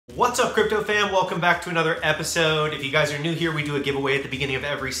What's up, crypto fam? Welcome back to another episode. If you guys are new here, we do a giveaway at the beginning of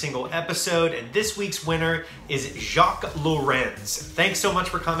every single episode, and this week's winner is Jacques Lorenz. Thanks so much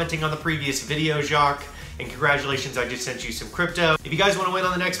for commenting on the previous video, Jacques, and congratulations, I just sent you some crypto. If you guys want to win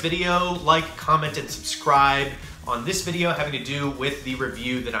on the next video, like, comment, and subscribe. On this video having to do with the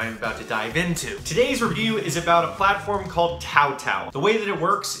review that I'm about to dive into. Today's review is about a platform called TaTau. The way that it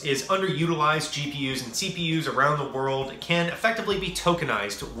works is underutilized GPUs and CPUs around the world can effectively be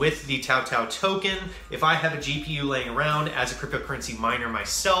tokenized with the TaTau token. If I have a GPU laying around as a cryptocurrency miner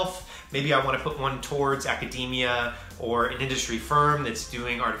myself, maybe I want to put one towards academia or an industry firm that's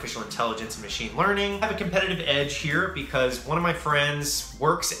doing artificial intelligence and machine learning. I have a competitive edge here because one of my friends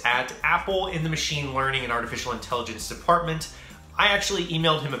works at Apple in the machine learning and artificial intelligence department. I actually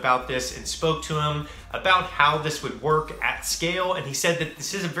emailed him about this and spoke to him about how this would work at scale, and he said that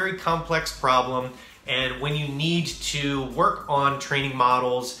this is a very complex problem, and when you need to work on training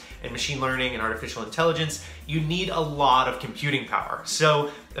models and machine learning and artificial intelligence, you need a lot of computing power.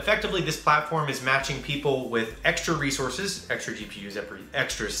 So effectively, this platform is matching people with extra resources, extra GPUs,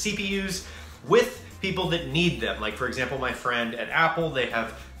 extra CPUs, with people that need them. Like, for example, my friend at Apple, they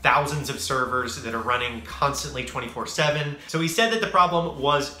have thousands of servers that are running constantly 24/7. So he said that the problem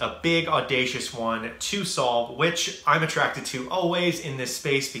was a big, audacious one to solve, which I'm attracted to always in this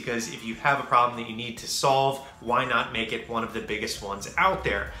space, because if you have a problem that you need to solve, why not make it one of the biggest ones out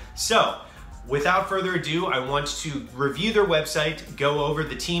there? So, without further ado, I want to review their website, go over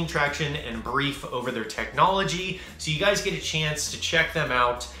the team traction, and brief over their technology so you guys get a chance to check them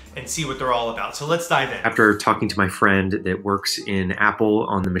out and see what they're all about. So let's dive in. After talking to my friend that works in Apple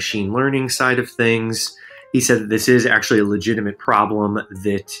on the machine learning side of things, he said that this is actually a legitimate problem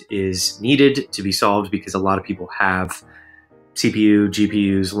that is needed to be solved because a lot of people have CPU,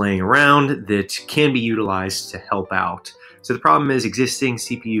 GPUs laying around that can be utilized to help out. So the problem is existing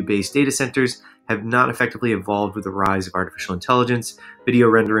CPU-based data centers have not effectively evolved with the rise of artificial intelligence, video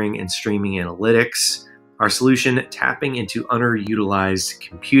rendering, and streaming analytics. Our solution, tapping into underutilized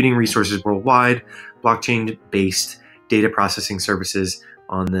computing resources worldwide, blockchain-based data processing services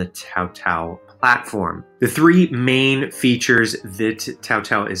on the TaTau platform. The three main features that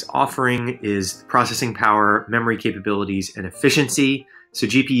TaTau is offering is processing power, memory capabilities, and efficiency. So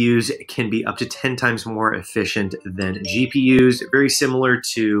GPUs can be up to 10 times more efficient than GPUs, very similar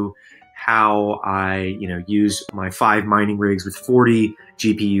to how I use my 5 mining rigs with 40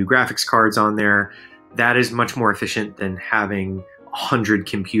 GPU graphics cards on there. That is much more efficient than having 100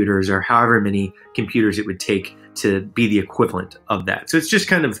 computers or however many computers it would take to be the equivalent of that. So it's just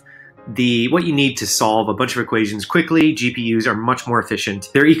kind of what you need to solve a bunch of equations quickly. GPUs are much more efficient.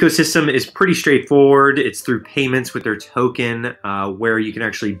 Their ecosystem is pretty straightforward. It's through payments with their token, where you can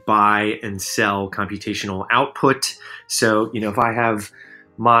actually buy and sell computational output. So, if I have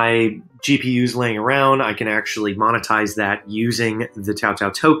my GPUs laying around, I can actually monetize that using the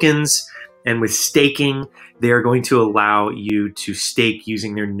TaTau tokens. And with staking, they are going to allow you to stake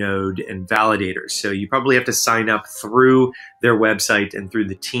using their node and validators. So you probably have to sign up through their website and through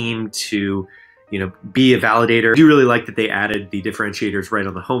the team to be a validator. I do really like that they added the differentiators right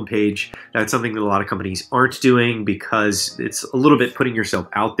on the homepage. That's something that a lot of companies aren't doing because it's a little bit putting yourself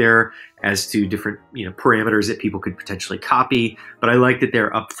out there as to different parameters that people could potentially copy. But I like that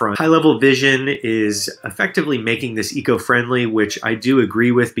they're upfront. High-level vision is effectively making this eco-friendly, which I do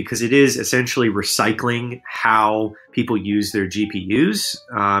agree with because it is essentially recycling how people use their GPUs.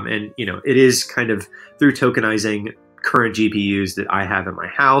 And it is kind of through tokenizing current GPUs that I have in my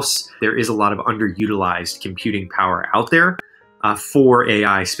house. There is a lot of underutilized computing power out there for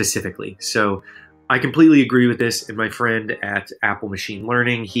AI specifically. So I completely agree with this, and my friend at Apple Machine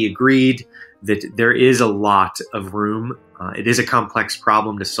Learning, he agreed that there is a lot of room. It is a complex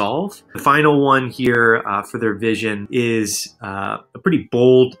problem to solve. The final one here for their vision is a pretty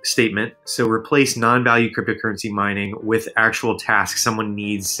bold statement. So replace non-value cryptocurrency mining with actual tasks someone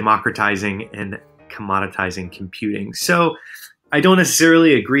needs, democratizing and commoditizing computing. So I don't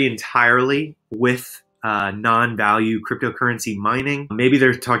necessarily agree entirely with non-value cryptocurrency mining. Maybe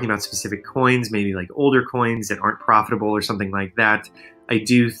they're talking about specific coins, maybe like older coins that aren't profitable or something like that. I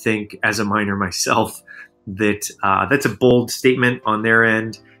do think as a miner myself that that's a bold statement on their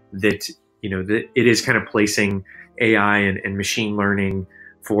end, that that it is kind of placing AI and machine learning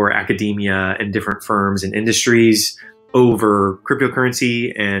for academia and different firms and industries over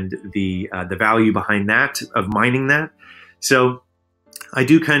cryptocurrency and the value behind that, of mining that. So I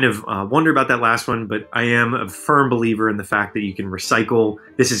do kind of wonder about that last one, but I am a firm believer in the fact that you can recycle.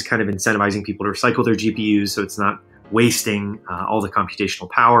 This is kind of incentivizing people to recycle their GPUs so it's not wasting all the computational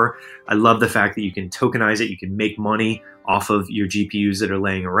power. I love the fact that you can tokenize it, you can make money off of your GPUs that are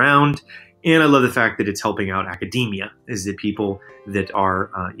laying around. And I love the fact that it's helping out academia, is that people that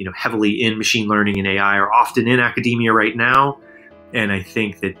are heavily in machine learning and AI are often in academia right now. And I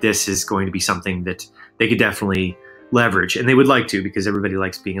think that this is going to be something that they could definitely leverage, and they would like to, because everybody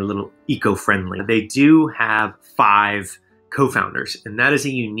likes being a little eco-friendly. They do have 5 co-founders, and that is a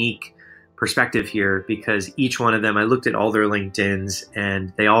unique perspective here, because each one of them, I looked at all their LinkedIns,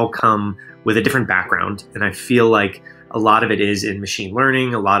 and they all come with a different background. And I feel like a lot of it is in machine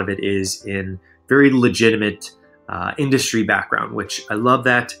learning, a lot of it is in very legitimate industry background, which I love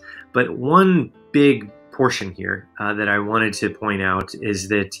that. But one big portion here that I wanted to point out is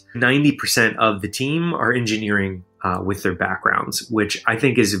that 90% of the team are engineering with their backgrounds, which I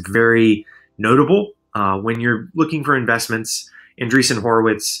think is very notable when you're looking for investments. Andreessen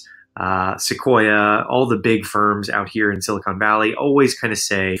Horowitz, Sequoia, all the big firms out here in Silicon Valley always kind of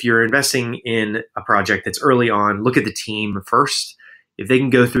say, if you're investing in a project that's early on, look at the team first. If they can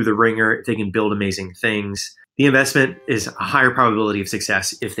go through the ringer, if they can build amazing things, the investment is a higher probability of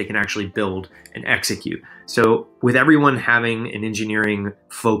success if they can actually build and execute. So with everyone having an engineering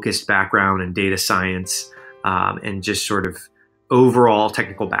focused background and data science and just sort of overall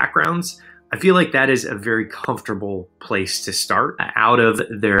technical backgrounds, I feel like that is a very comfortable place to start. Out of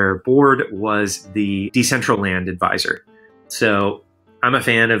their board was the Decentraland advisor. So I'm a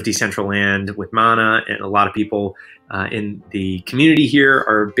fan of Decentraland with Mana, and a lot of people in the community here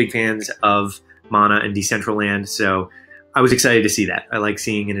are big fans of Mana and Decentraland. So I was excited to see that. I like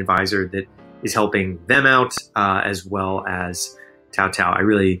seeing an advisor that is helping them out as well as TaTau. I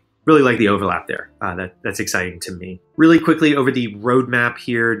really like the overlap there. That's exciting to me. Really quickly over the roadmap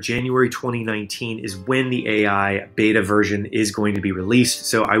here, January 2019 is when the AI beta version is going to be released.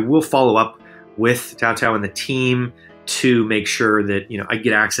 So I will follow up with TaTau and the team to make sure that I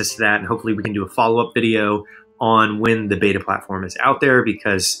get access to that, and hopefully we can do a follow-up video on when the beta platform is out there,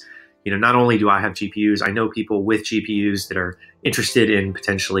 because not only do I have GPUs, I know people with GPUs that are interested in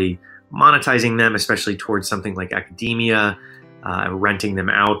potentially monetizing them, especially towards something like academia, renting them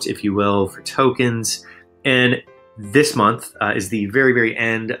out, if you will, for tokens. And this month is the very, very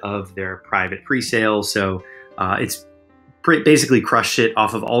end of their private pre-sale. So it's basically crushed it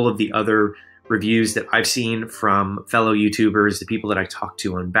off of all of the other reviews that I've seen from fellow YouTubers, the people that I talk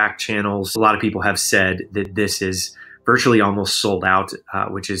to on back channels. A lot of people have said that this is virtually almost sold out,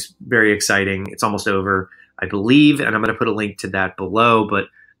 which is very exciting. It's almost over, I believe, and I'm going to put a link to that below. But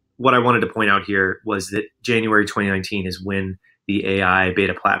what I wanted to point out here was that January 2019 is when the AI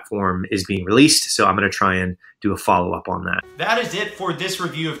beta platform is being released. So I'm going to try and do a follow-up on that. That is it for this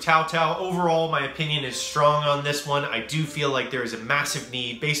review of TaTau. Overall, my opinion is strong on this one. I do feel like there is a massive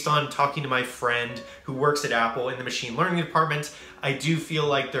need. Based on talking to my friend who works at Apple in the machine learning department, I do feel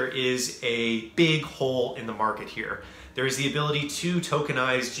like there is a big hole in the market here. There is the ability to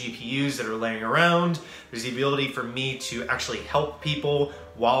tokenize GPUs that are laying around. There's the ability for me to actually help people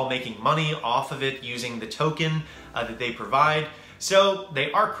while making money off of it using the token that they provide. So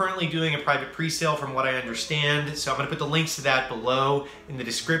they are currently doing a private pre-sale from what I understand. So I'm gonna put the links to that below in the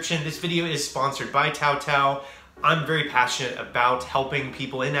description. This video is sponsored by TaTau. I'm very passionate about helping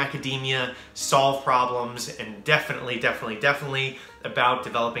people in academia solve problems, and definitely about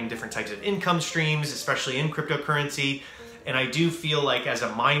developing different types of income streams, especially in cryptocurrency. And I do feel like as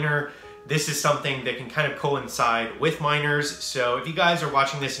a miner, this is something that can kind of coincide with miners. So if you guys are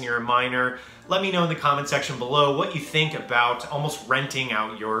watching this and you're a miner, let me know in the comment section below what you think about almost renting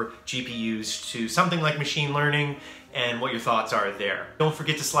out your GPUs to something like machine learning and what your thoughts are there. Don't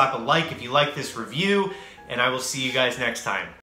forget to slap a like if you like this review, and I will see you guys next time.